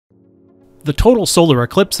The total solar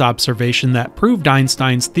eclipse observation that proved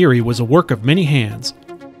Einstein's theory was a work of many hands.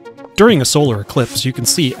 During a solar eclipse, you can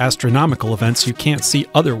see astronomical events you can't see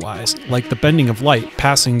otherwise, like the bending of light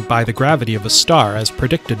passing by the gravity of a star as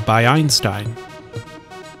predicted by Einstein.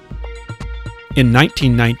 In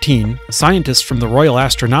 1919, scientists from the Royal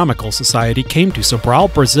Astronomical Society came to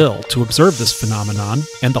Sobral, Brazil to observe this phenomenon,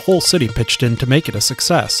 and the whole city pitched in to make it a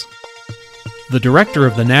success. The director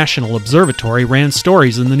of the National Observatory ran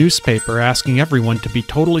stories in the newspaper asking everyone to be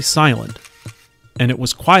totally silent, and it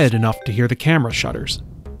was quiet enough to hear the camera shutters.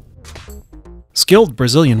 Skilled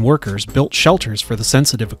Brazilian workers built shelters for the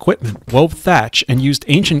sensitive equipment, wove thatch, and used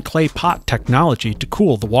ancient clay pot technology to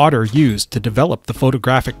cool the water used to develop the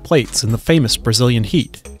photographic plates in the famous Brazilian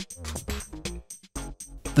heat.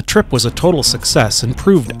 The trip was a total success and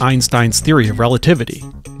proved Einstein's theory of relativity.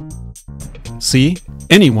 See,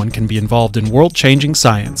 anyone can be involved in world-changing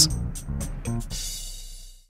science.